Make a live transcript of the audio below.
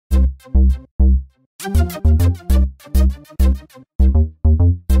And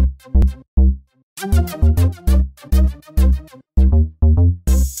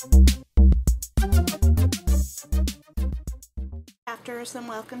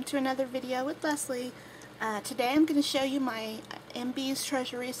welcome to another video with Leslie. Today I'm going to show you my MB's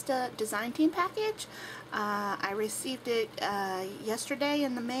Treasurista design team package. I received it yesterday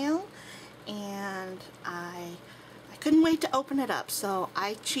in the mail, and I couldn't wait to open it up, so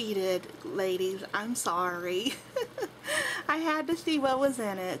I cheated, ladies. I'm sorry. I had to see what was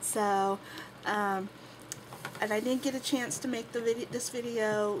in it, so and I didn't get a chance to make this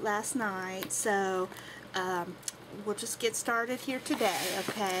video last night, so we'll just get started here today,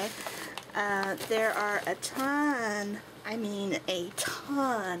 okay? There are a ton, I mean a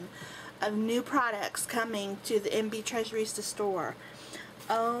ton, of new products coming to the MB Treasurista store.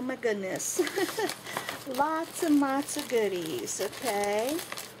 Oh my goodness. Lots and lots of goodies, okay?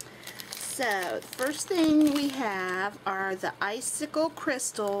 So, first thing we have are the icicle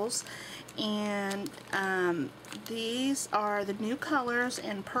crystals, and these are the new colors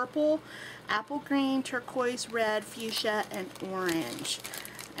in purple, apple green, turquoise, red, fuchsia, and orange.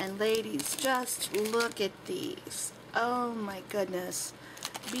 And ladies, just look at these. Oh my goodness.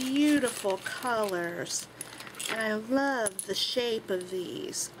 Beautiful colors. And I love the shape of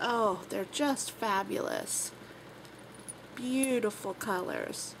these. Oh, they're just fabulous. Beautiful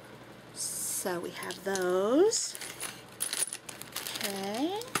colors. So we have those.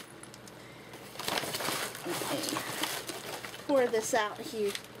 Okay. Okay. Pour this out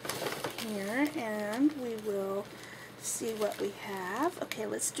here, and we will see what we have. Okay,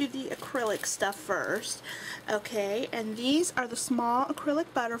 let's do the acrylic stuff first. Okay, and these are the small acrylic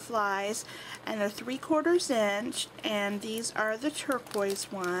butterflies, and they're 3/4 inch, and these are the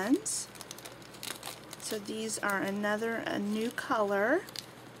turquoise ones. So these are a new color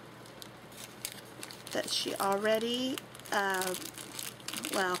that she already, that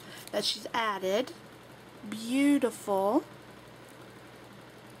she's added. Beautiful.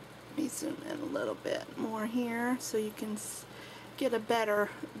 Let me zoom in a little bit more here so you can get a better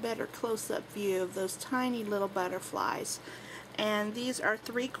close-up view of those tiny little butterflies. And these are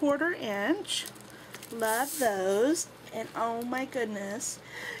 3/4 inch. Love those. And oh my goodness,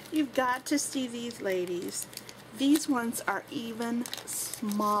 you've got to see these, ladies. These ones are even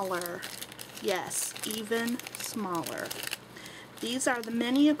smaller. Yes, even smaller. These are the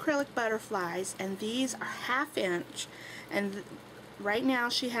mini acrylic butterflies, and these are 1/2 inch, and right now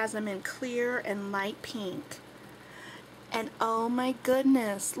she has them in clear and light pink. And oh my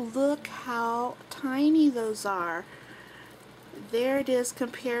goodness, look how tiny those are. There it is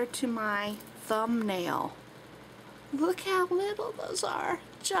compared to my thumbnail. Look how little those are.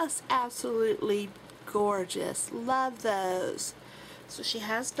 Just absolutely gorgeous. Love those. So she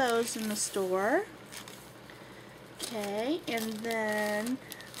has those in the store. Okay, and then,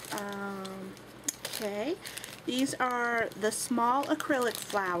 okay, these are the small acrylic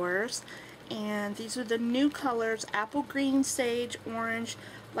flowers, and these are the new colors: apple green, sage, orange,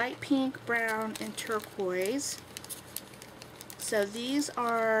 light pink, brown, and turquoise. So these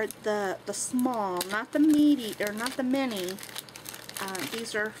are the small, not the meaty, or not the mini.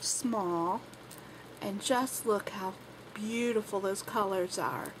 These are small, and just look how beautiful those colors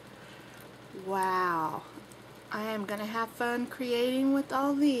are. Wow. I am going to have fun creating with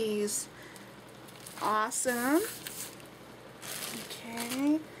all these. Awesome.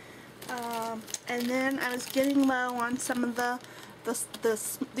 Okay. And then I was getting low on some of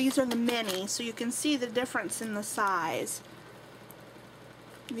these are the mini, so you can see the difference in the size.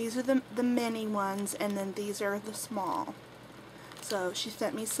 These are the mini ones, and then these are the small. So she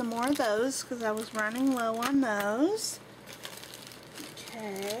sent me some more of those because I was running low on those.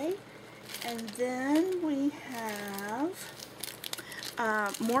 Okay. And then we have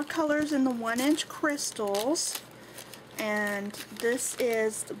more colors in the 1-inch crystals, and this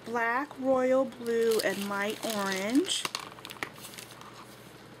is black, royal blue, and light orange.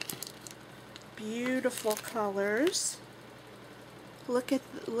 Beautiful colors. Look at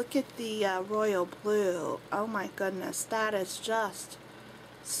the royal blue. Oh my goodness, that is just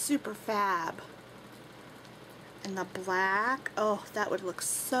super fab. And the black, oh, that would look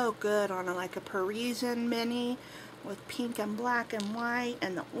so good on like a Parisian mini with pink and black and white,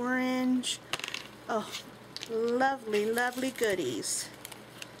 and the orange. Oh, lovely, lovely goodies.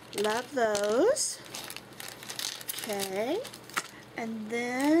 Love those. Okay, and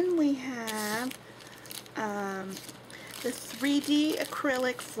then we have the 3D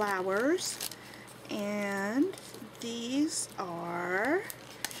acrylic flowers, and these are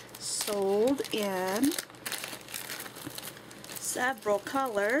sold in several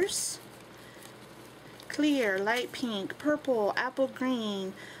colors. Clear, light pink, purple, apple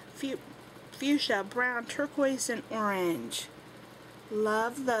green, fuchsia, brown, turquoise, and orange.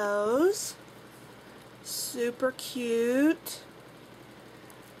 Love those. Super cute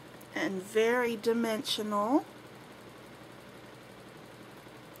and very dimensional.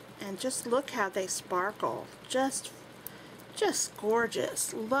 And just look how they sparkle. Just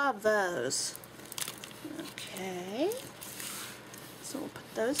gorgeous. Love those. Okay. So we'll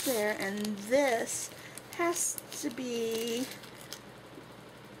put those there, and this has to be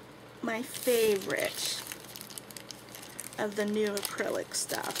my favorite of the new acrylic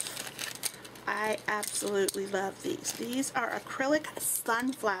stuff. I absolutely love these. These are acrylic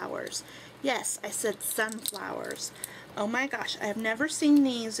sunflowers. Yes, I said sunflowers. Oh my gosh, I have never seen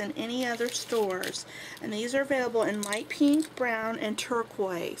these in any other stores. And these are available in light pink, brown, and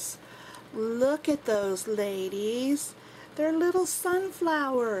turquoise. Look at those ladies. They're little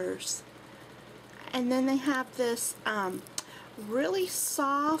sunflowers. And then they have this really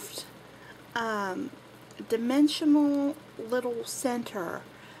soft, dimensional little center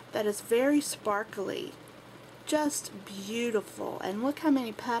that is very sparkly. Just beautiful. And look how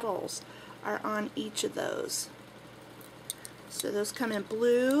many petals are on each of those. So those come in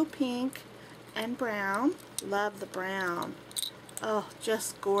blue, pink, and brown. Love the brown. Oh,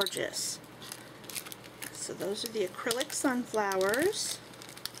 just gorgeous. So those are the acrylic sunflowers.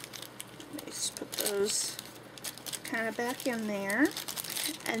 Let me just put those kind of back in there.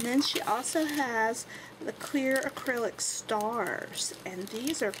 And then she also has the clear acrylic stars. And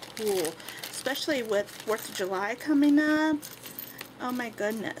these are cool, especially with 4th of July coming up. Oh my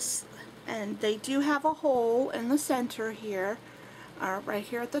goodness. And they do have a hole in the center here, right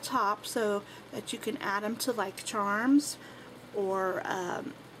here at the top, so that you can add them to like charms or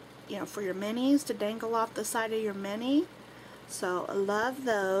you know, for your minis to dangle off the side of your mini. So I love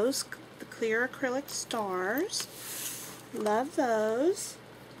those, the clear acrylic stars. Love those.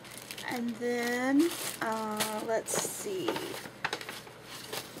 And then let's see.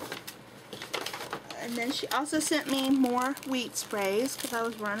 And then she also sent me more wheat sprays because I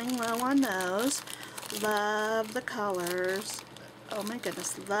was running low on those. Love the colors. Oh my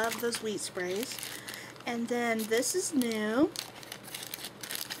goodness, love those wheat sprays. And then this is new.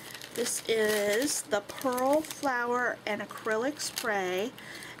 This is the Pearl Flower and Acrylic Spray,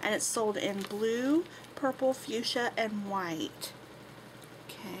 and it's sold in blue, purple, fuchsia, and white.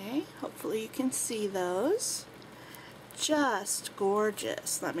 Okay, hopefully you can see those. Just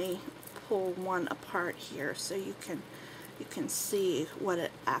gorgeous. Let me pull one apart here so you can see what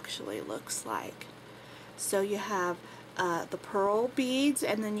it actually looks like. So you have the pearl beads,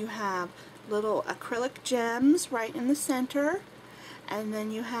 and then you have little acrylic gems right in the center, and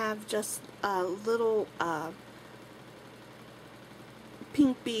then you have just little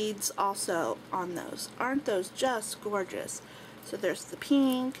pink beads also on those. Aren't those just gorgeous? So there's the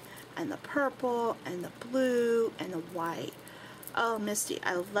pink and the purple and the blue and the white. Oh, Misty,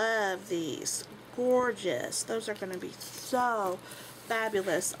 I love these. Gorgeous. Those are going to be so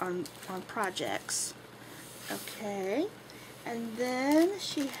fabulous on projects. Okay, and then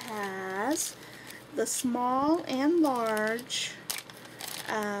she has the small and large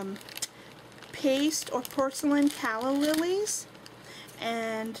paste or porcelain calla lilies,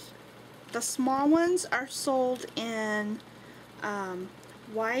 and the small ones are sold in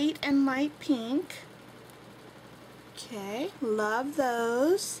white and light pink. Okay, love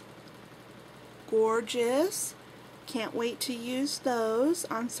those. Gorgeous. Can't wait to use those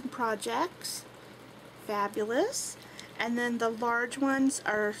on some projects. Fabulous. And then the large ones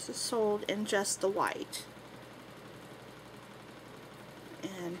are sold in just the white.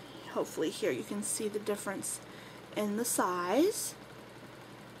 And hopefully here you can see the difference in the size.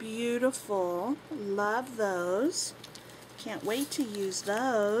 Beautiful. Love those. Can't wait to use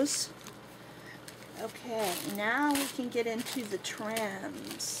those. Okay, now we can get into the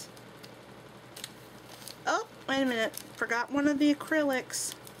trims. Oh, wait a minute. Forgot one of the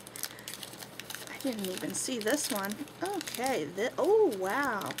acrylics. I didn't even see this one. Okay, oh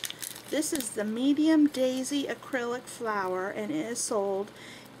wow. This is the medium daisy acrylic flower, and it is sold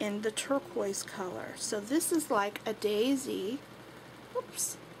in the turquoise color. So this is like a daisy.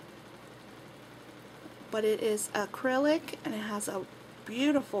 Oops. But it is acrylic, and it has a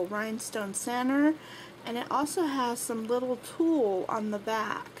beautiful rhinestone center, and it also has some little tulle on the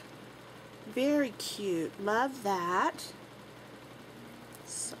back. Very cute. Love that.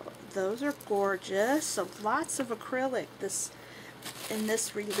 So those are gorgeous. So lots of acrylic in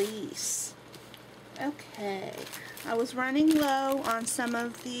this release. Okay, I was running low on some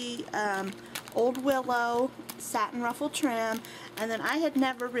of the Old Willow satin ruffle trim, and then I had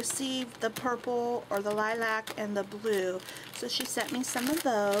never received the purple or the lilac and the blue, so she sent me some of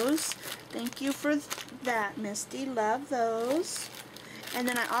those. Thank you for that, Misty. Love those. And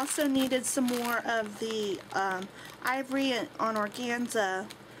then I also needed some more of the ivory on organza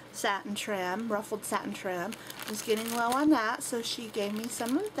satin trim, ruffled satin trim. I was getting low on that, so she gave me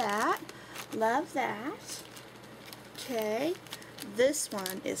some of that. Love that. Okay, this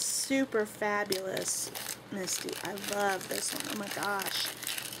one is super fabulous, Misty. I love this one. Oh my gosh.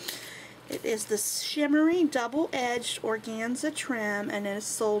 It is the shimmery double-edged organza trim, and it is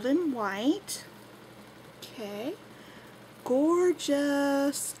sold in white. Okay.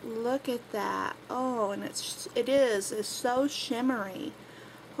 Gorgeous. Look at that. Oh, and it's so shimmery.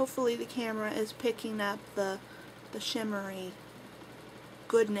 Hopefully the camera is picking up the shimmery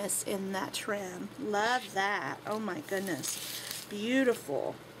goodness in that trim. Love that. Oh my goodness.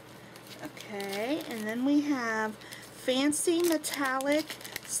 Beautiful. Okay, and then we have fancy metallic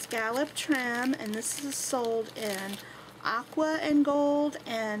scallop trim, and this is sold in aqua and gold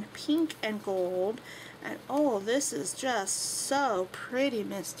and pink and gold. And oh, this is just so pretty,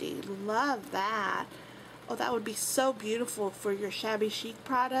 Misty. Love that. Oh, that would be so beautiful for your shabby chic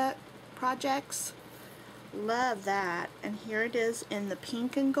projects. Love that. And here it is in the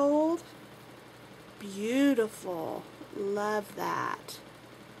pink and gold. Beautiful. Love that.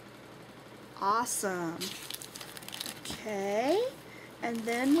 Awesome. Okay. And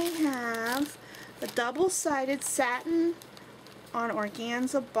then we have the double-sided satin on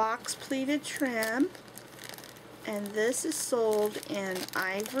organza box pleated trim. And this is sold in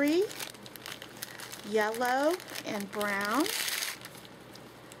ivory, yellow, and brown.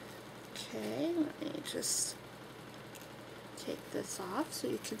 Okay, let me just take this off so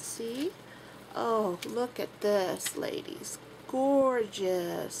you can see. Oh, look at this, ladies.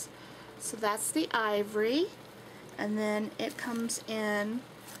 Gorgeous. So that's the ivory, and then it comes in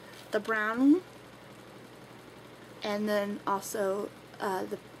the brown, and then also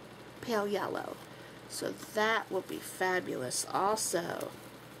the pale yellow. So that will be fabulous also.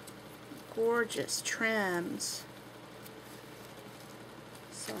 Gorgeous trims.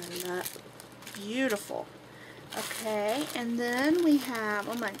 So I love, beautiful. Okay, and then we have,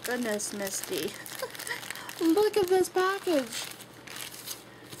 oh my goodness, Misty. Look at this package.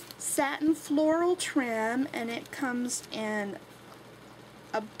 Satin floral trim, and it comes in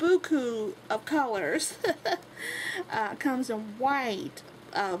a buku of colors. Comes in white,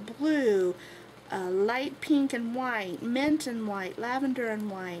 blue, light pink and white, mint and white, lavender and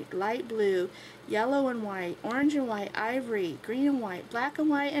white, light blue, yellow and white, orange and white, ivory, green and white, black and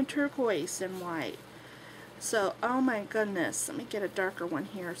white, and turquoise and white. So, oh my goodness, let me get a darker one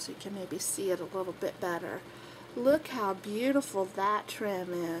here so you can maybe see it a little bit better. Look how beautiful that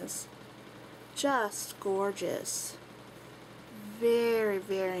trim is. Just gorgeous. Very,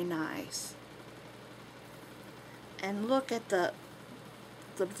 very nice. And look at the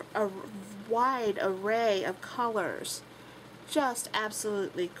wide array of colors. Just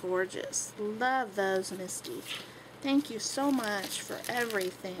absolutely gorgeous. Love those, Misty. Thank you so much for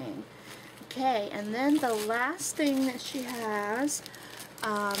everything. Okay, and then the last thing that she has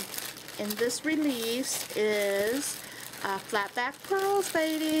in this release is flatback pearls,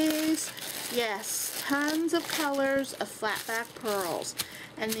 ladies. Yes, tons of colors of flatback pearls.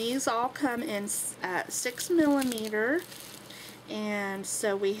 And these all come in 6mm. And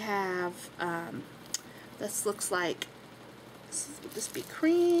so we have, this looks like, would this be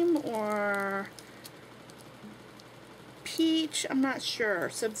cream or peach? I'm not sure.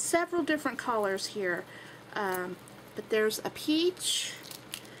 So several different colors here. But there's a peach.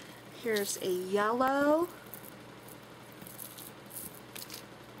 Here's a yellow.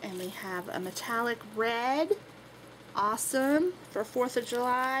 And we have a metallic red. Awesome. For 4th of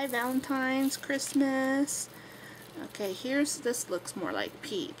July, Valentine's, Christmas. Okay, this looks more like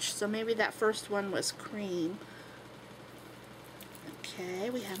peach. So maybe that first one was cream. Okay,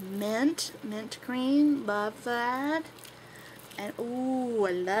 we have mint green. Love that. And ooh,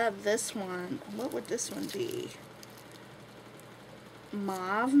 I love this one. What would this one be?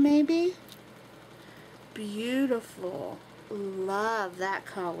 Mauve, maybe? Beautiful. Love that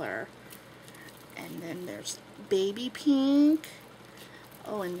color. And then there's baby pink.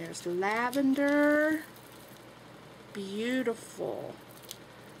 Oh, and there's lavender. Beautiful.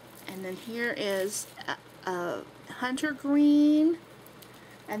 And then here is a hunter green.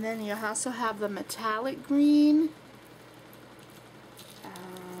 And then you also have the metallic green.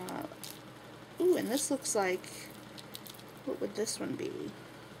 Ooh, and this looks like, what would this one be?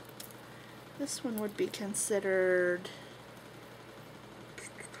 This one would be considered,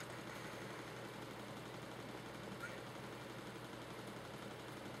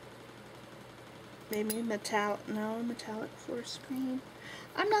 maybe metallic, no, metallic forest green.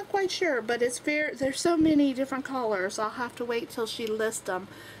 I'm not quite sure, but it's there's so many different colors. I'll have to wait till she lists them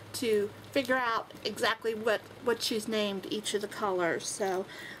to figure out exactly what she's named each of the colors. So,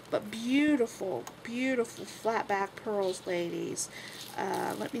 but beautiful, beautiful flat back pearls, ladies.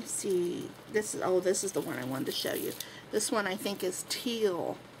 Let me see. This is the one I wanted to show you. This one I think is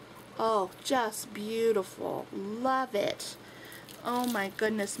teal. Oh, just beautiful. Love it. Oh my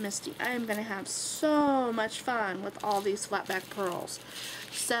goodness, Misty. I am going to have so much fun with all these flat back pearls.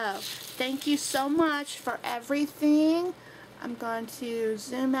 So, thank you so much for everything. I'm going to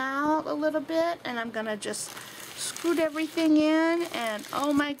zoom out a little bit, and I'm going to just scoot everything in, and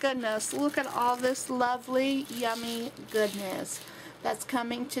oh my goodness, look at all this lovely, yummy goodness that's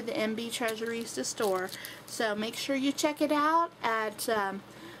coming to the MB Treasurista store. So make sure you check it out at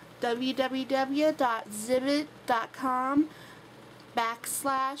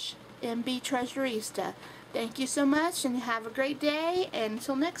www.zibbit.com/MB Treasurista. Thank you so much, and have a great day, and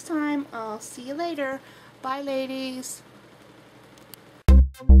until next time, I'll see you later. Bye, ladies.